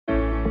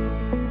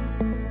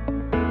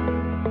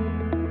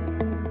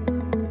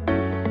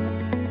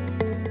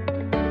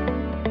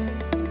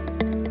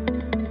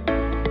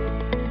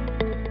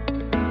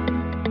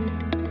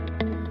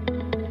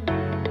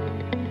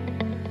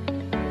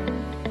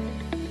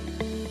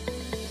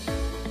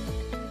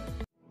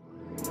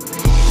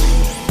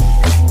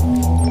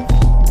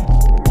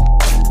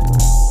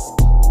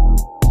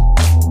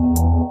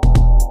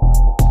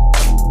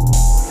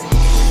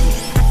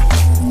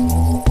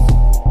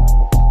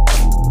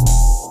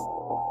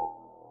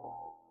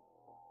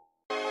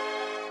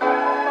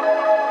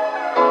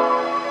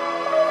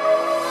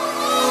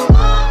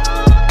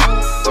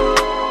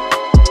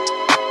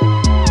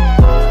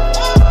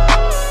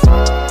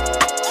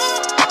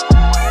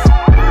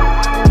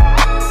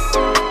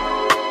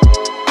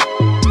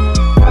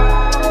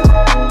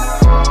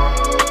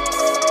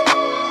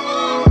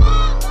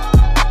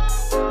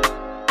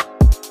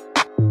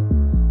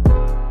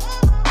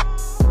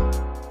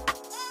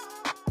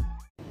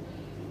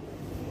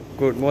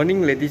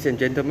morning, ladies and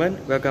gentlemen,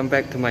 welcome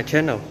back to my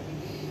channel.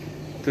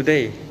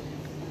 Today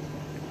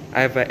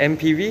I have an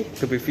MPV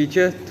to be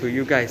featured to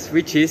you guys,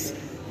 which is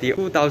the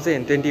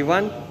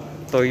 2021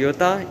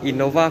 Toyota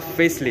Innova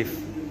Facelift.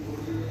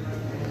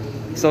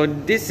 So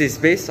this is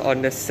based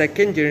on the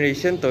second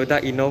generation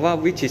Toyota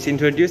Innova, which is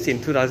introduced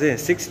in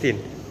 2016,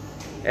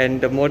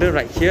 and the model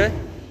right here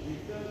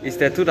is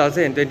the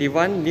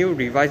 2021 new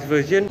revised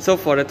version. So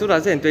for the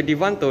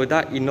 2021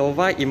 Toyota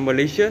Innova in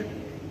Malaysia,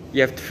 you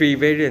have three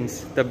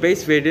variants. The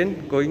base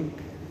variant going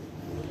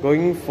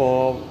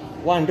for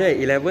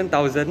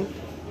 111,000,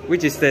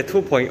 which is the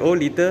 2.0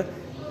 liter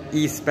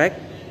E spec.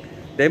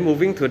 Then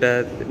moving to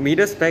the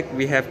middle spec,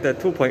 we have the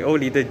 2.0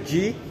 liter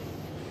G,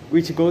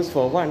 which goes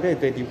for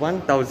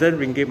 121,000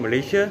 ringgit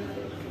Malaysia.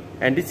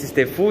 And this is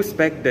the full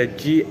spec, the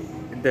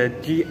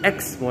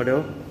GX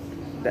model.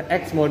 The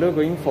X model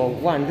going for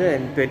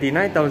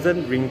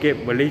 129,000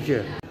 ringgit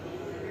Malaysia.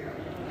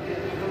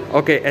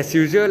 Okay, as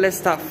usual, let's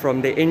start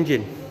from the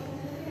engine.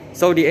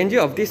 So the engine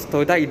of this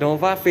Toyota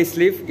Innova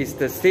facelift is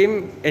the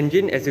same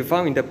engine as you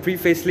found in the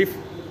pre-facelift,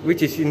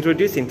 which is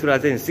introduced in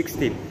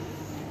 2016,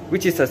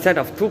 which is a set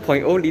of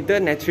 2.0 liter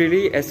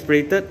naturally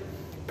aspirated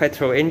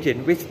petrol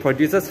engine, which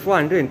produces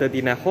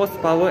 439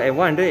 horsepower and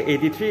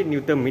 183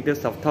 Newton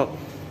meters of torque.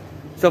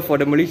 So for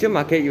the Malaysian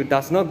market, you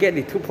does not get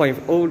the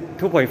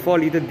 2.4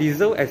 liter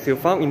diesel as you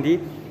found in the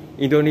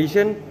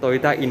Indonesian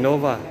Toyota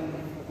Innova.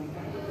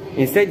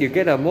 Instead, you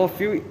get a more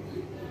fuel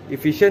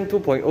efficient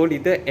 2.0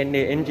 liter NA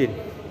engine.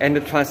 And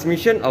the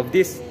transmission of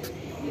this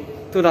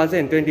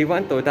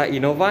 2021 Toyota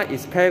Innova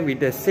is paired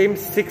with the same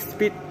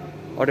 6-speed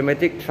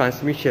automatic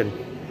transmission.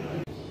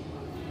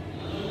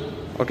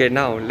 Okay,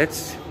 now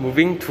let's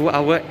moving to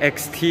our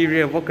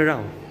exterior walk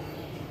around.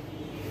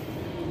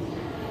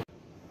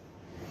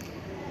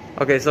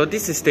 Okay, so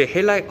this is the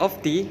headlight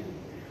of the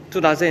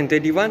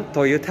 2021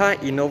 Toyota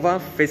Innova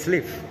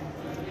facelift.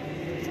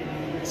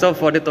 So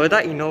for the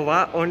Toyota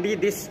Innova, only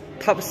this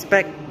top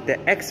spec, the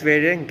X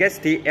variant, gets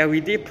the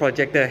LED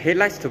projector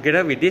headlights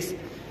together with this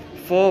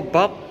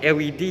 4-bulb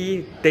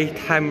LED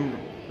daytime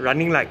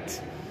running lights.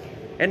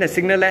 And the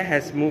signal light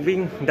has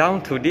moving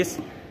down to this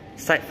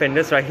side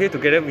fenders right here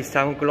together with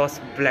some gloss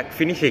black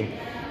finishing.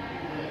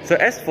 So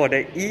as for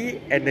the E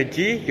and the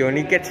G, you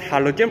only get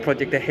halogen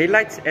projector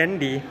headlights, and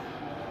the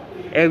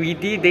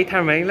LED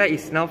daytime running light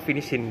is now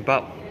finished in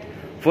bulb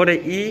for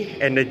the E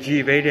and the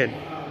G variant.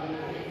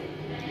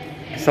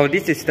 So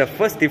this is the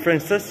first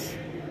differences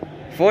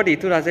for the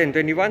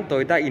 2021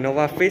 Toyota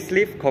Innova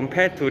facelift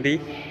compared to the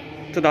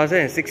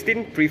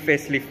 2016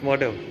 pre-facelift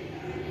model.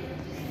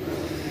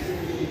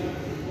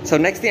 So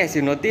next thing, as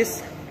you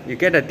notice, you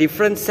get a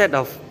different set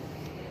of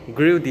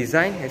grille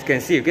design. As you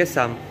can see, you get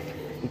some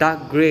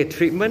dark grey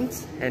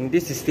treatments, and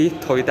this is the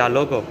Toyota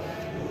logo.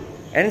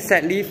 And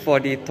sadly, for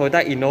the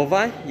Toyota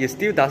Innova, you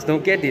still does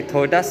not get the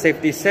Toyota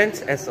safety sense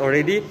as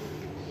already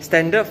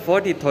standard for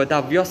the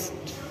Toyota Vios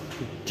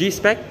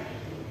G-Spec,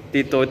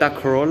 the Toyota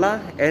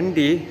Corolla, and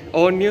the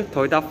all-new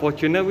Toyota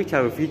Fortuner, which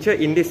I will feature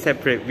in this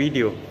separate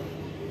video.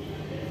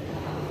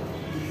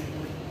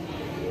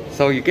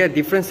 So you get a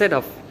different set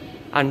of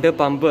under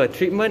bumper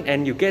treatment,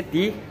 and you get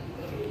the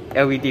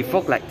LED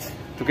fog lights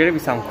together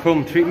with some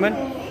chrome treatment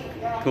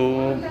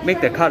to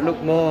make the car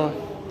look more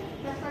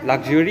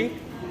luxury,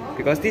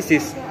 because this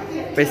is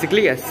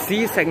basically a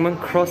C-segment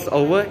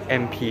crossover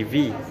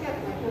MPV.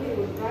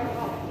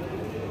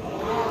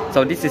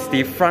 So this is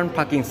the front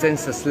parking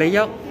sensors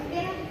layout.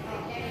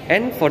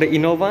 And for the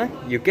Innova,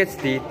 you get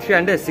the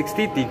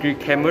 360-degree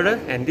camera,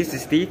 and this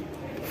is the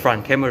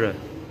front camera.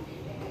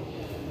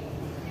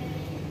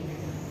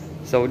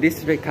 So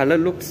this red color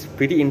looks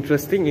pretty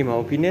interesting in my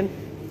opinion.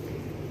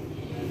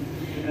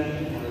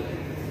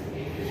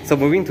 So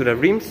moving to the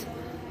rims.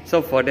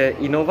 So for the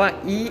Innova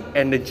E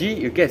and the G,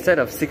 you get a set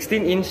of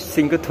 16-inch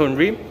single-tone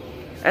rim.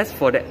 As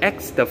for the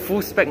X, the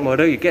full spec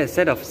model, you get a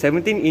set of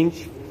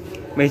 17-inch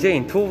measured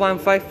in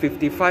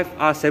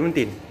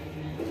 215/55R17.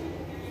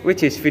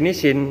 Which is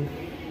finished in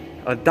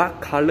a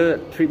dark color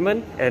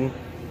treatment, and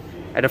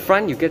at the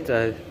front you get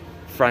the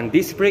front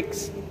disc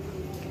brakes,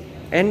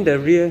 and the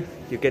rear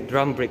you get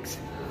drum brakes.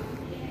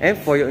 And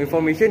for your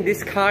information,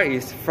 this car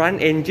is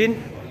front engine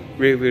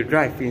rear wheel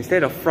drive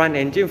instead of front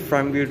engine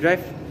front wheel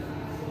drive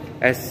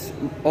as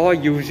all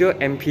usual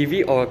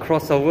MPV or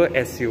crossover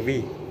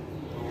SUV.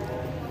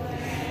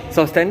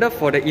 So standard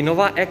for the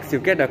Innova X, you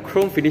get a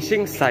chrome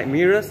finishing side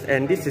mirrors,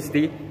 and this is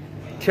the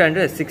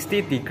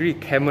 360-degree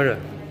camera.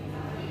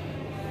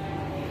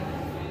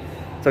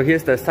 So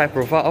here's the side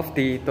profile of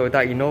the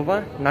Toyota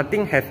Innova.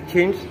 Nothing has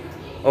changed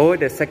over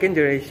the second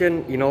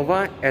generation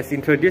Innova as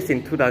introduced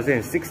in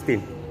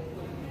 2016.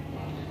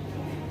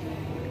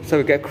 So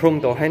we get chrome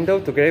door handle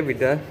together with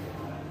the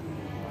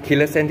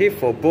keyless entry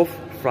for both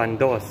front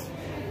doors.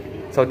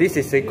 So this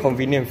is a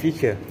convenient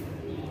feature.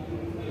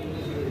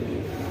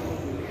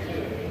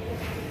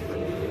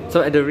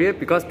 So at the rear,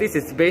 because this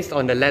is based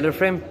on the leather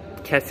frame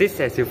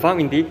chassis as you found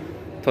in the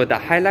Toyota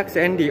Hilux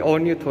and the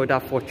all-new Toyota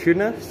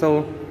Fortuner,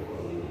 so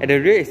At the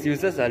rear, it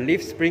uses a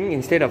leaf spring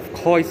instead of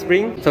coil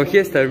spring. So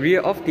here's the rear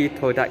of the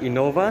Toyota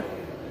Innova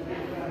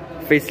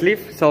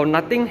facelift, so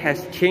nothing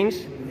has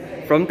changed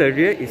from the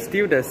rear. It's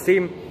still the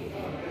same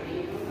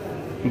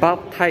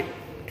bulb type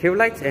tail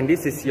lights, and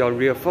this is your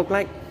rear fog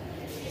light.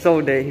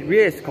 So the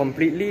rear is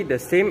completely the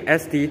same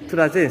as the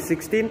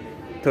 2016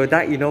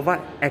 Toyota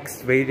Innova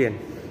X variant.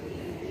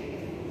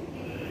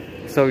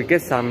 So we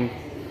get some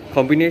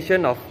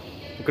combination of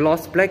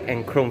gloss black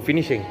and chrome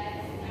finishing.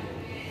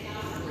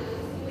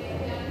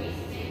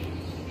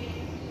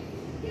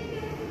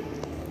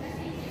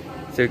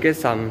 So you get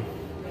some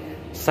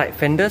side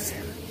fenders.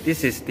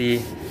 This is the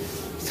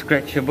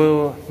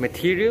scratchable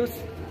materials,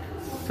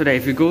 so that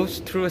if you go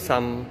through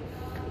some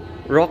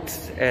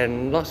rocks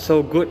and not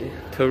so good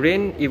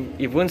terrain,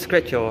 it won't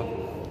scratch your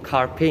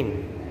car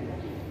paint.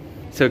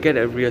 So you get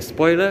a rear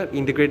spoiler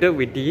integrated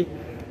with the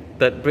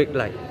third brake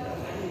light.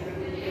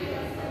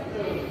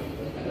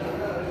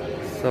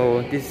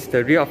 So this is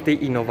the rear of the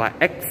Innova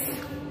X.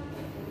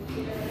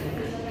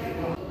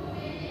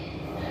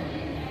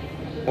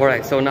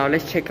 Alright, so now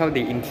let's check out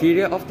the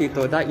interior of the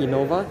Toyota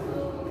Innova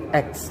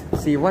X.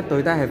 See what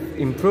Toyota have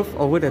improved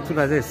over the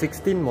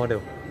 2016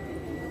 model.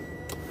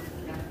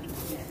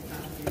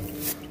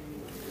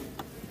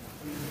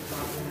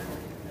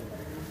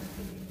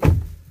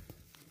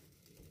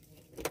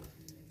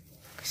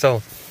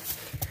 So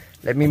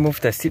let me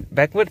move the seat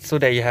backwards so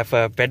that you have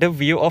a better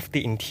view of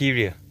the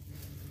interior.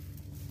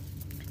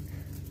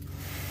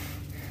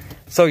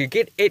 So you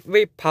get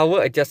 8-way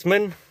power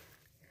adjustment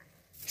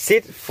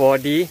seat for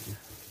the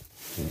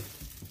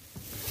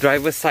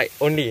driver's side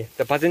only.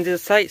 The passenger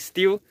side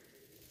still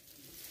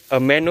a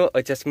manual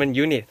adjustment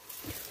unit.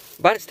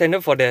 But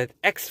standard for the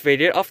X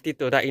variant of the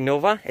Toyota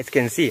Innova, as you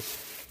can see,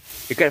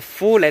 you get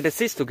full leather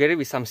seats together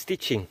with some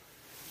stitching.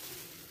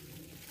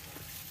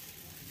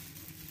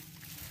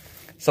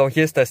 So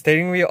here's the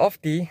steering wheel of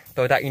the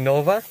Toyota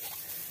Innova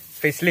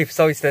facelift.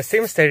 So it's the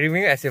same steering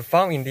wheel as you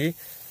found in the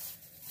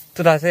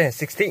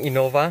 2016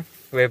 Innova,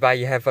 whereby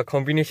you have a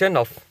combination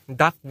of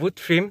dark wood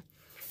trim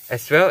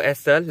as well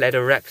as the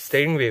leather wrap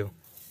steering wheel.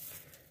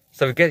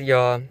 So you get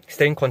your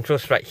steering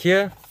controls right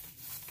here.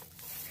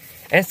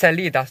 And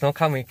sadly, it does not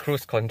come with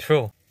cruise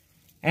control.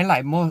 And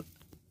like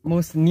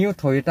most new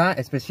Toyota,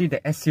 especially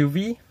the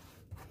SUV,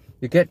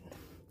 you get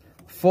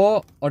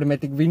 4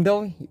 automatic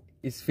windows.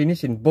 It's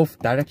finished in both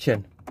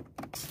directions.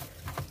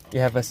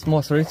 You have a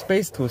small storage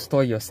space to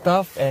store your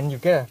stuff, and you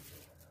get a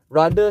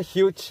rather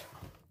huge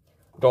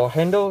door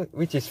handle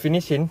which is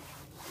finished in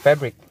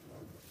fabric.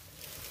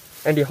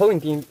 And the whole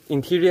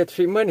interior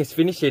treatment is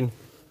finished in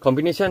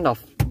combination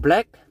of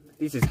black.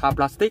 This is hard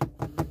plastic.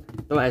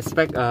 Don't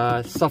expect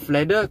a soft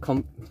leather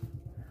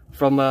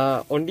from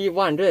only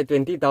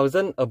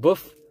 120,000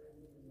 above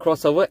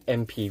crossover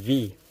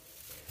MPV.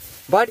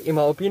 But in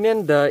my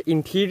opinion, the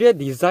interior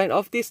design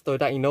of this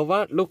Toyota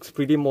Innova looks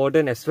pretty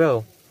modern as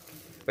well.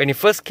 When it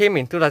first came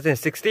in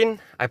 2016,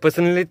 I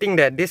personally think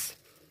that this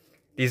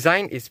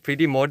design is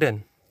pretty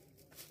modern.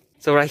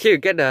 So right here you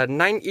get a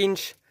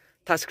 9-inch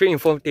touchscreen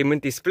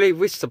infotainment display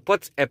which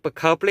supports Apple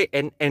CarPlay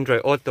and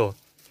Android Auto,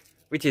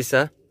 which is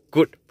a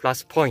good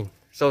plus point.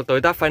 So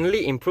Toyota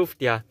finally improved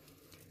their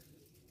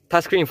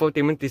touchscreen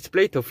infotainment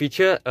display to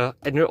feature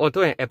Android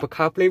Auto and Apple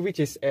CarPlay, which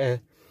is a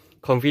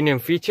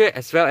convenient feature,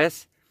 as well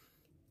as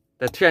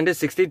the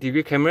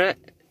 360-degree camera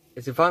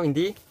as you found in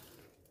the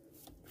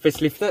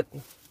facelifted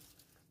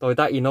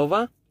Toyota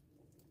Innova,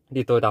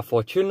 the Toyota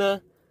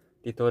Fortuner,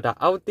 the Toyota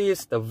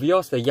Altis, the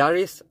Vios, the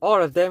Yaris.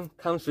 All of them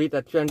comes with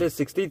a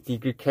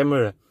 360-degree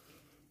camera,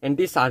 and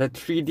these are the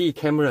 3D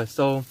cameras,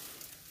 so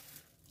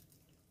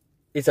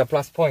it's a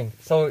plus point.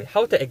 So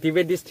how to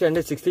activate this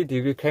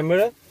 360-degree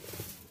camera?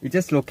 You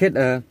just locate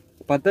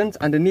buttons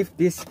underneath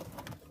these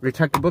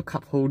retractable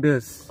cup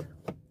holders.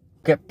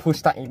 Get push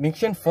start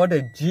ignition for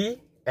the G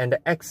and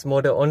the X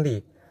model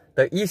only.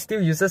 The E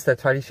still uses the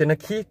traditional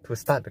key to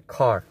start the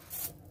car.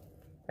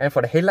 And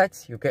for the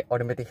headlights, you get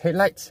automatic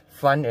headlights,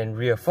 front and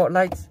rear fog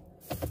lights.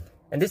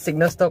 And these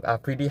signal stock are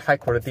pretty high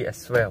quality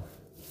as well.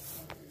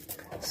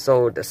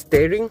 So the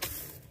steering,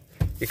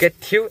 you get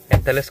tilt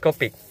and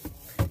telescopic.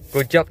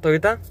 Good job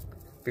Toyota,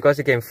 because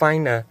you can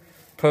find a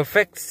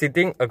perfect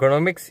sitting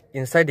ergonomics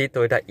inside the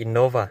Toyota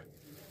Innova.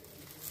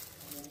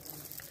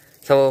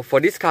 So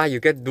for this car, you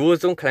get dual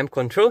zone climate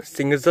control,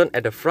 single zone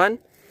at the front,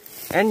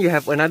 and you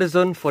have another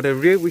zone for the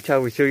rear, which I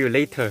will show you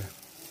later.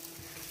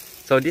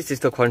 So this is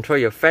to control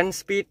your fan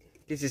speed,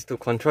 this is to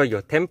control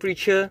your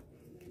temperature,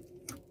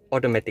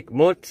 automatic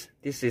modes.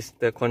 This is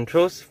the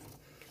controls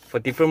for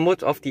different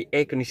modes of the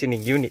air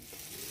conditioning unit.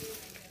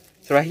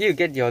 So right here you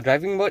get your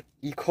driving mode,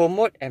 eco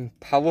mode and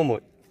power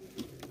mode.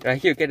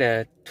 Right here you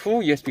get 2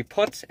 USB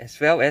ports as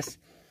well as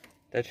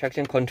the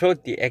traction control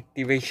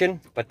deactivation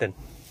button.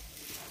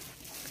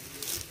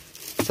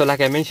 So like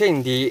I mentioned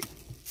in the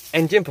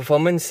engine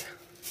performance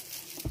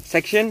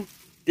section,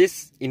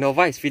 this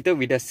Innova is fitted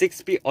with a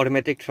 6-speed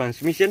automatic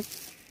transmission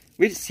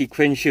with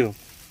sequential.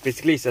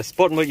 Basically it's a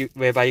sport mode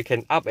whereby you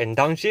can up and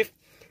down shift,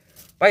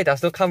 but it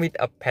does not come with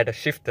a pedal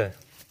shifter.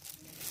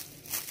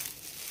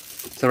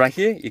 So right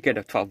here you get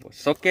a 12-volt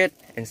socket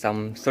and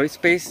some storage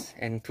space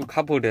and 2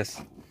 cup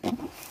holders.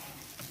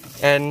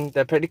 And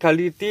the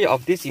practicality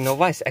of this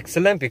Innova is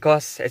excellent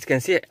because, as you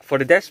can see, for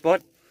the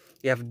dashboard,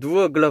 you have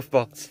dual glove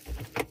box.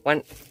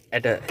 One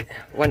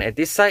at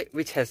this side,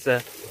 which has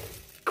a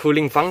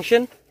cooling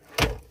function,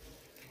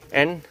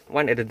 and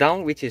one at the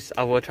down, which is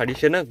our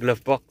traditional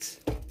glove box.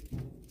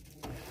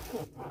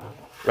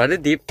 Rather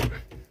deep.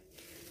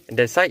 And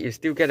that side, you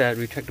still get a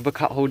retractable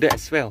card holder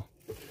as well.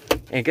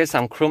 And you get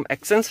some chrome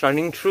accents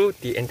running through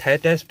the entire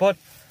dashboard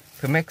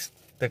to make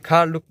the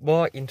car look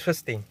more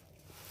interesting.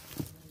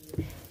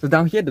 So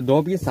down here, the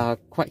door beams are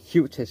quite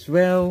huge as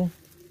well.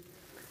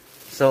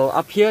 So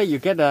up here, you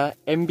get a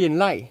ambient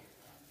light.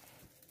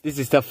 This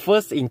is the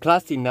first in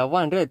class in a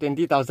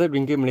 120,000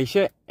 ringgit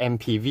Malaysia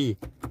MPV.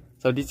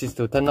 So this is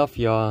to turn off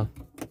your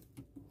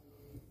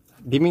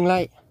dimming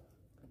light.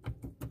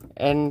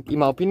 And in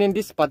my opinion,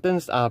 these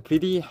buttons are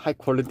pretty high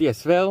quality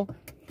as well.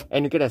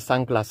 And you get a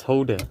sunglass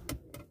holder.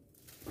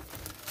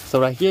 So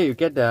right here, you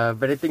get the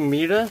ventilating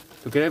mirror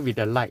together with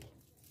the light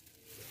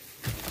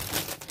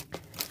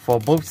for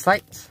both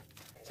sides.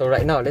 So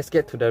right now, let's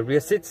get to the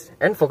rear seats.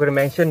 And forgot to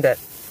mention that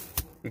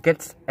you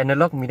get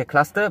analog media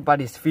cluster, but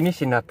it's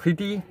finished in a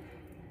pretty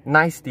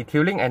nice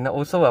detailing and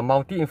also a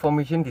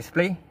multi-information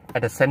display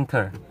at the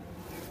center.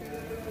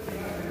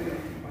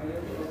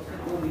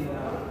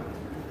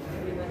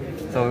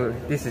 So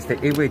this is the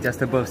 8-way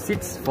adjustable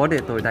seats for the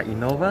Toyota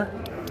Innova.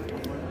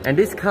 And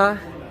this car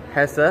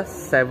has a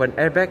 7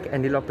 airbag,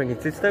 anti-lock braking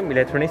system,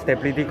 electronic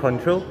stability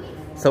control,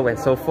 so and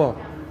so forth.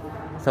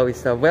 So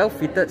it's a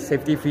well-fitted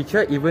safety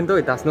feature, even though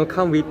it does not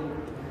come with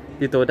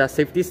the Toyota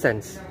Safety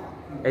Sense.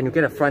 And you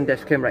get a front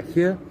dash cam right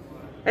here.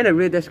 And a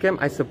rear dash cam,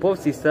 I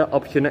suppose, is the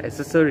optional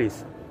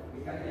accessories.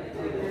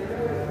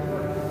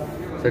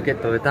 So you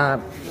get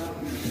Toyota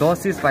door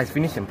seals, but it's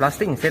finished in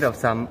plastic instead of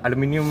some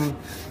aluminium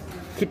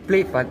kit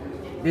plate. But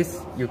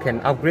this you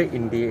can upgrade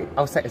in the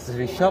outside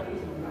accessory shop.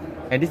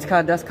 And this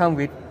car does come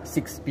with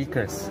 6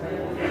 speakers.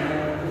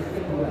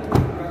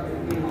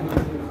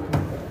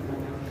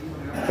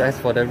 So as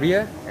for the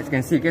rear, as you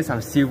can see, you get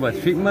some silver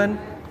treatment,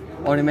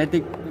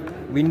 automatic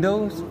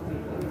windows.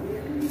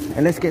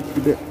 And let's get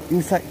to the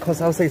inside,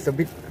 because outside is a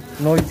bit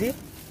noisy.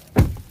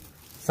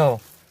 So,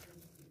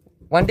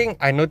 one thing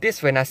I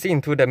noticed when I sit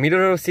into the middle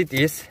row seat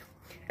is,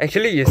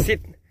 actually you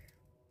sit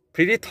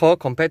pretty tall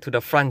compared to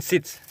the front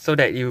seats, so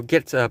that you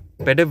get a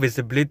better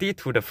visibility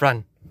to the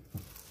front.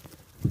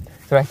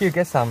 So right here you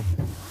get some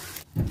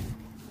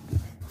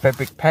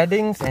fabric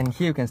paddings, and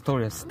here you can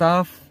store your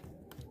stuff.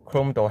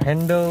 Chrome door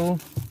handle.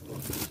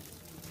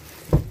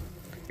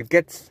 You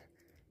get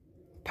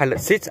pilot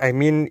seats, I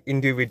mean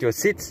individual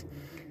seats.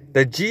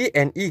 The G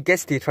and E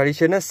gets the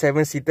traditional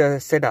 7-seater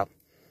setup.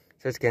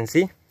 So as you can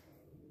see,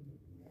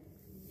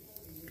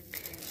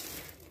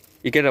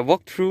 you get a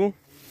walkthrough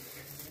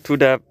to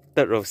the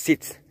third row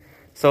seats.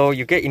 So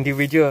you get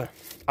individual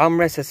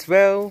armrests as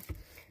well.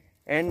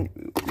 And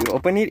you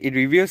open it, it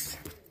reveals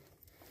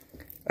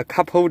a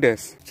cup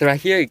holders. So right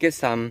here you get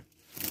some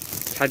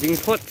charging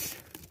ports,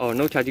 or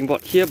no charging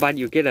port here, but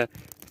you get a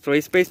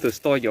storage space to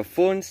store your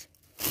phones.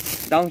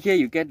 Down here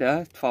you get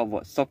the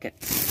 12-volt socket.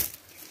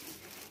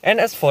 And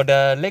as for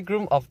the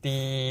legroom of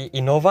the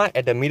Innova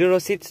at the middle row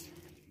seats,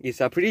 it's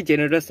a pretty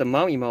generous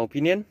amount in my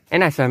opinion.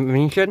 And as I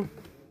mentioned,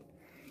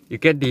 you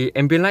get the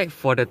ambient light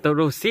for the third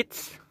row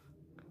seats,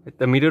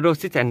 the middle row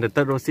seats and the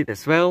third row seat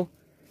as well.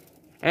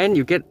 And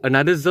you get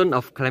another zone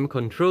of climate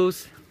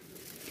controls.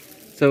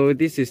 So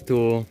this is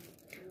to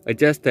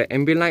adjust the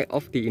ambient light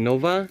of the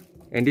Innova,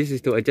 and this is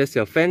to adjust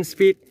your fan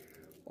speed,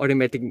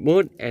 automatic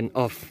mode and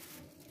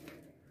off.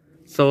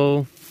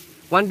 So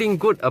one thing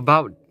good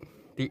about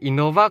the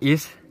Innova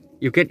is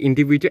you get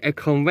individual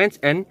aircon vents,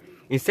 and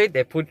instead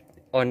they put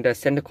on the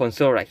center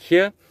console right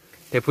here,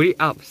 they put it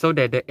up so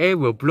that the air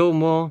will blow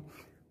more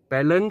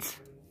balanced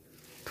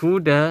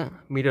to the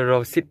middle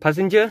row seat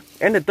passenger.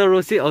 And the third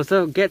row seat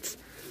also gets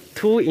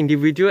 2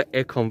 individual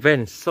aircon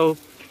vents. So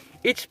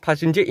each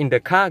passenger in the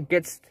car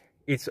gets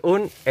its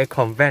own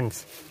aircon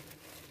vents.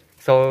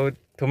 So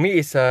to me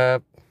it's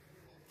a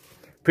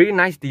pretty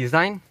nice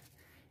design.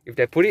 If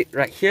they put it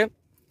right here,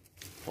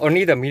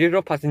 only the middle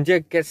row passenger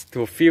gets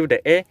to feel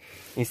the air.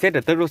 Instead,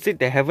 the third row seat,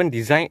 they haven't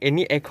designed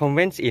any aircon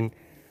vents in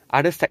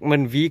other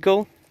segment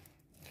vehicle,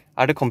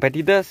 other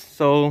competitors.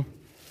 So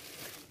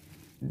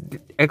the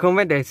aircon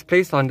vent that is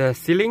placed on the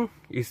ceiling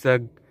is a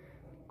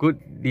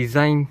good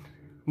design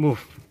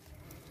move.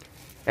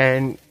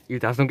 And it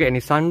doesn't get any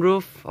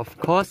sunroof, of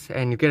course,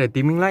 and you get a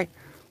dimming light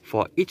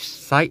for each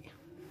side,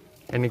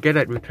 and you get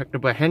a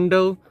retractable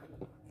handle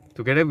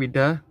together with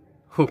the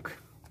hook.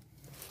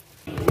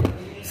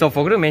 So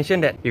forgot to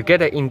mention that you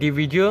get an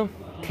individual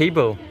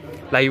table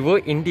like you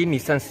would in the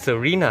Nissan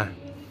Serena,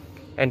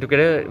 and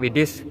together with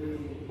this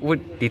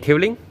wood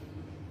detailing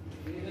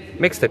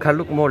makes the car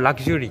look more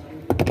luxury.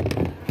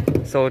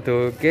 So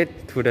to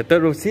get to the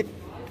third row seat,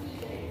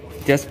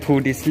 just pull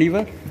this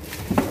lever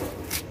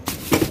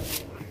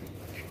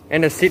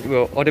and the seat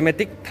will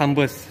automatically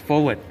tumbles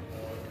forward.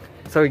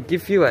 So it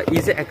gives you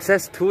easy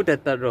access to the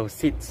third row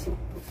seats.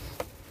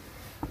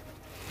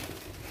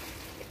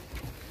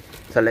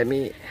 So let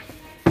me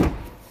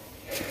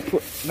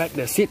put back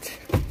the seat.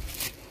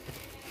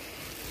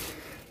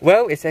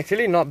 Well, it's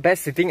actually not bad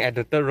sitting at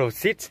the third row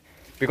seat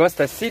because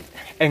the seat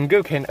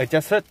angle can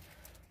adjust it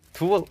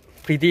to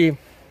pretty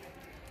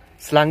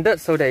slanted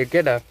so that you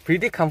get a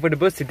pretty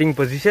comfortable sitting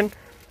position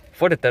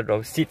for the third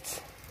row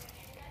seats.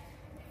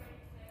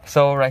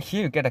 So right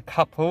here you get a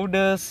cup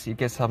holders, you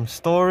get some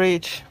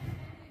storage,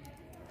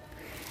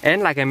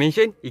 and like I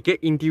mentioned, you get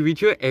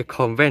individual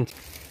aircon vent.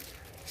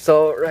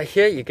 So right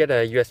here you get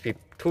a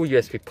two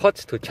USB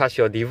ports to charge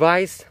your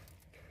device,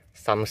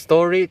 some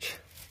storage,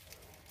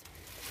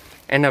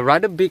 and a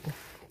rather big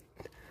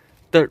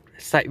third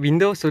side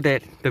window so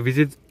that the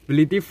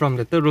visibility from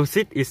the third row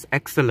seat is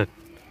excellent.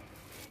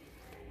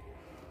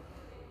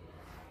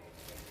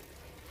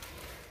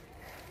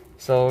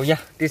 So yeah,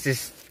 this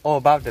is all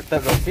about the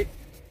third row seat.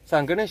 So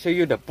I'm gonna show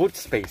you the boot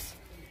space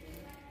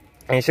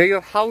and show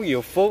you how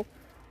you fold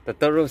the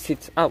third row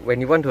seats up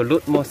when you want to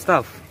load more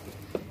stuff.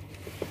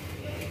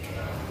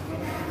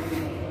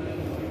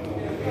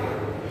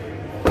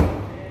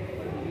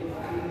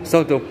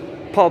 So to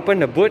pop open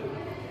the boot,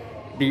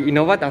 the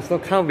Innova does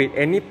not come with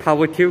any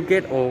power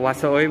tailgate or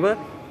whatsoever.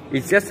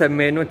 It's just a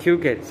manual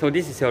tailgate. So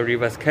this is your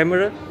reverse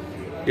camera.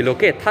 You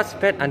locate a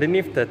touchpad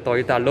underneath the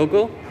Toyota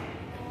logo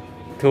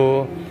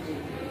to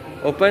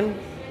open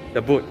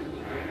the boot.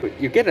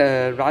 You get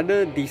a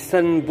rather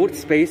decent boot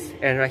space,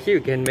 and right here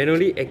you can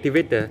manually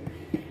activate the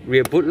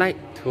rear boot light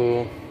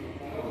to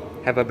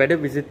have a better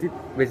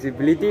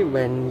visibility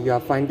when you are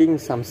finding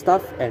some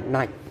stuff at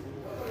night.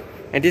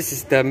 And this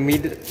is the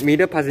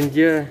middle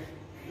passenger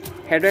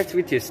headrest,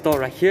 which is stored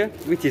right here,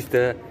 which is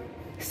the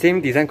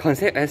same design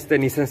concept as the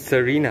Nissan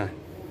Serena.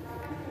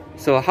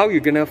 So how you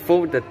gonna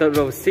fold the third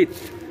row seat?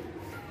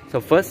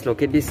 So first,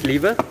 locate this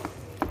lever.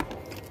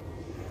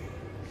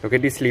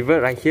 Locate this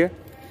lever right here.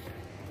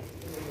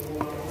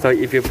 So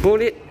if you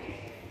pull it,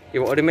 it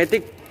will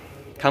automatically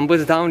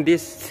tumbles down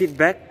this seat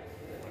back,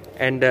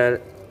 and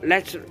the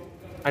latch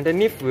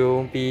underneath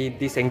will be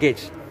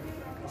disengaged.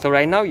 So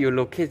right now you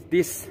locate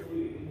this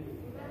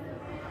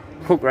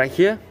hook right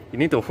here. You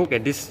need to hook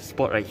at this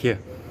spot right here.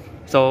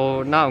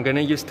 So now I'm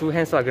gonna use two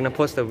hands, so I'm gonna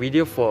pause the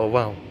video for a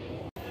while.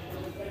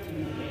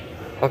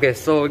 Okay,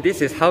 so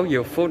this is how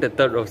you fold the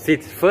third row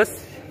seats. First,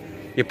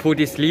 you pull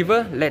this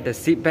lever, let the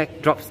seat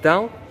back drops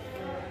down.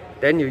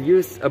 Then you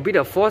use a bit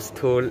of force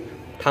to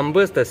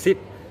tumble the seat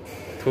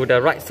to the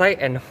right side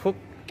and hook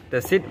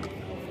the seat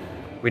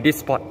with this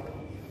spot.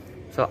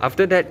 So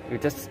after that, you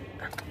just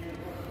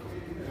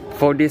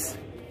fold this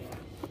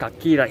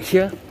kaki right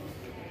here.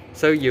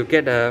 So you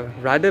get a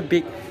rather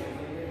big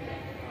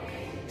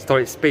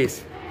storage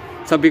space.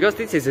 So because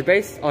this is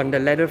based on the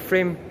leather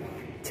frame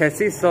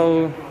chassis,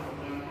 so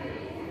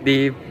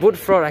the boot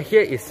floor right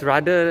here is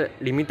rather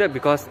limited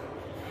because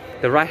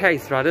the ride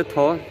height is rather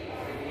tall.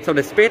 So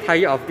the spare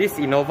tire of this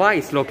Innova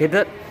is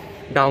located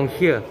down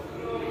here.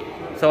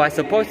 So I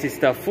suppose it's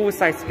the full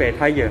size spare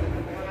tire.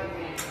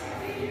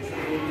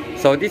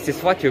 So this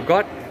is what you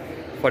got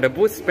for the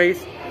boot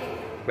space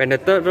when the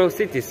third row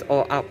seat is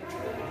all up.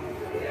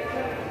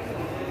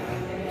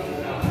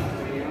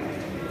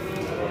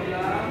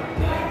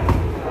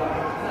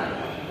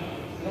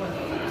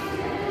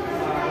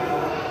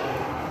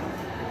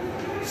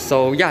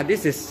 So yeah,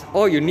 this is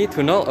all you need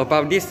to know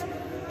about this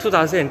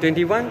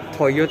 2021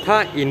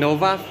 Toyota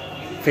Innova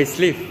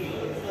Facelift.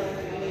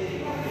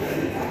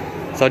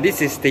 So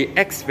this is the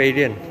X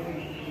variant.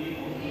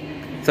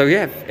 So if you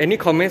have any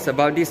comments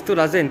about this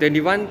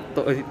 2021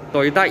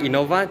 Toyota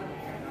Innova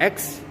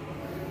X,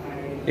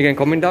 you can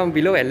comment down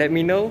below and let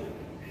me know.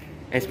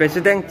 And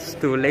special thanks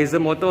to Laser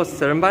Motors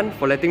Seremban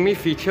for letting me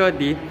feature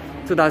the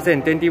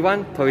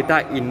 2021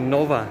 Toyota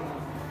Innova.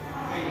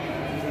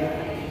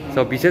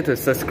 So be sure to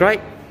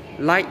subscribe,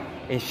 like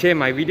and share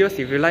my videos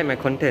if you like my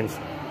contents.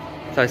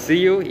 So I'll see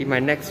you in my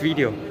next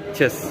video.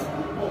 Cheers.